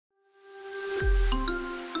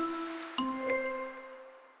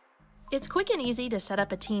It's quick and easy to set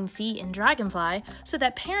up a team fee in DragonFly so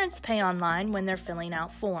that parents pay online when they're filling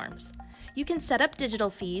out forms. You can set up digital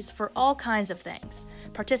fees for all kinds of things: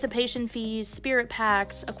 participation fees, spirit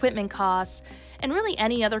packs, equipment costs, and really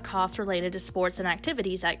any other costs related to sports and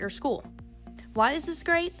activities at your school. Why is this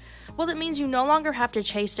great? Well, it means you no longer have to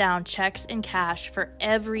chase down checks and cash for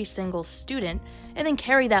every single student and then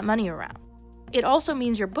carry that money around. It also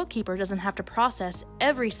means your bookkeeper doesn't have to process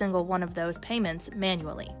every single one of those payments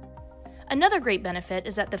manually. Another great benefit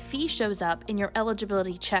is that the fee shows up in your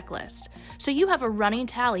eligibility checklist, so you have a running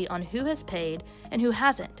tally on who has paid and who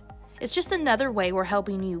hasn't. It's just another way we're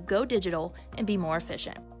helping you go digital and be more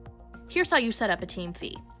efficient. Here's how you set up a team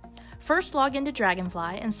fee. First, log into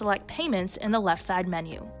DragonFly and select Payments in the left side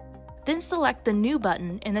menu. Then select the New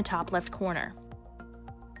button in the top left corner.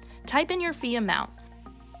 Type in your fee amount.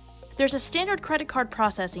 There's a standard credit card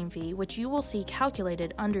processing fee, which you will see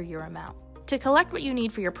calculated under your amount. To collect what you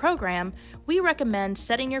need for your program, we recommend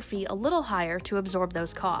setting your fee a little higher to absorb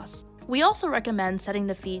those costs. We also recommend setting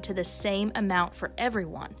the fee to the same amount for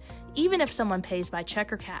everyone, even if someone pays by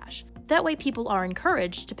check or cash. That way people are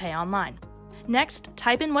encouraged to pay online. Next,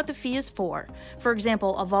 type in what the fee is for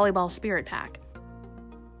example, a volleyball spirit pack.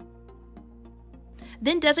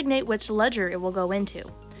 Then designate which ledger it will go into.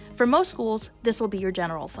 For most schools, this will be your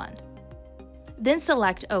general fund. Then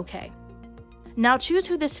select OK. Now choose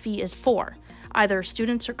who this fee is for, either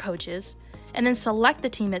students or coaches, and then select the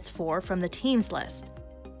team it's for from the teams list.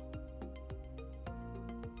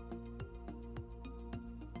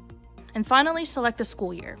 And finally, select the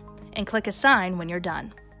school year, and click Assign when you're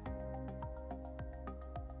done.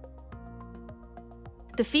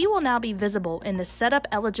 The fee will now be visible in the Setup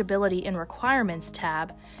Eligibility and Requirements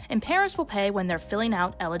tab, and parents will pay when they're filling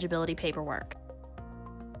out eligibility paperwork.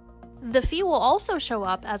 The fee will also show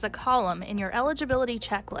up as a column in your eligibility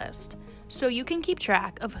checklist, so you can keep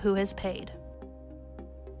track of who has paid.